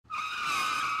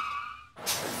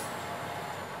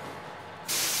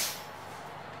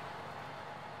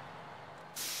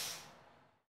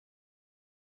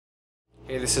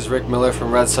Hey, this is Rick Miller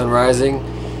from Red Sun Rising,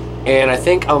 and I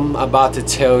think I'm about to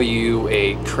tell you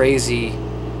a crazy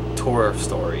tour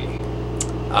story.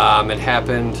 It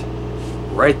happened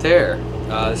right there.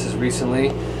 This is recently.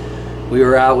 We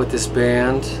were out with this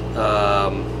band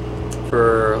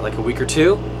for like a week or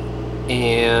two,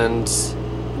 and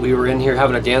we were in here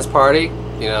having a dance party,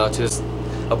 you know, just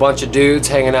a bunch of dudes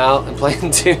hanging out and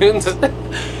playing tunes,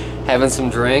 having some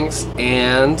drinks,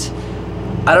 and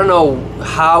I don't know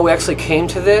how we actually came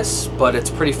to this, but it's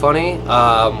pretty funny.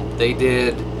 They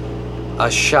did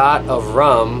a shot of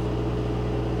rum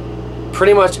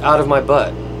pretty much out of my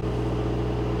butt.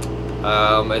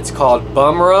 It's called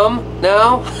bum rum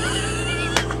now.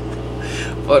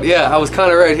 But yeah, I was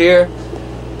kind of right here,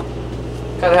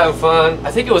 kind of having fun.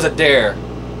 I think it was a dare.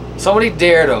 Somebody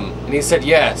dared him, and he said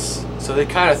yes. So they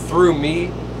kind of threw me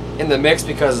in the mix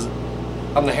because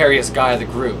I'm the hairiest guy of the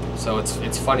group, so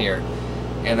it's funnier.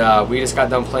 And we just got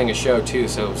done playing a show too,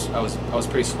 so I was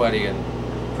pretty sweaty and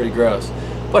pretty gross.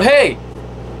 But hey,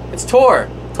 it's tour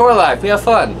life. We have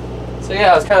fun. So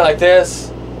yeah, I was kind of like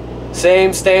this,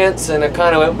 same stance, and it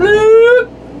kind of went bloop,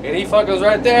 and he fucking was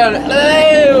right there, and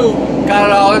hello, got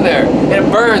it all in there, and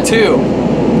it burned too.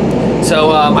 So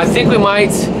I think we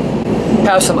might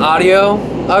have some audio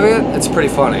of it. It's pretty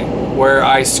funny, where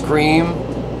I scream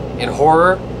in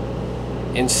horror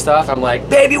and stuff. I'm like,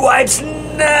 baby wipes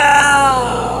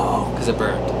now, because it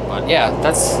burned. But yeah,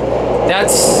 that's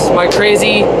my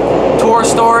crazy tour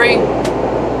story.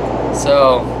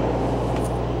 So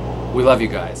we love you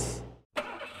guys.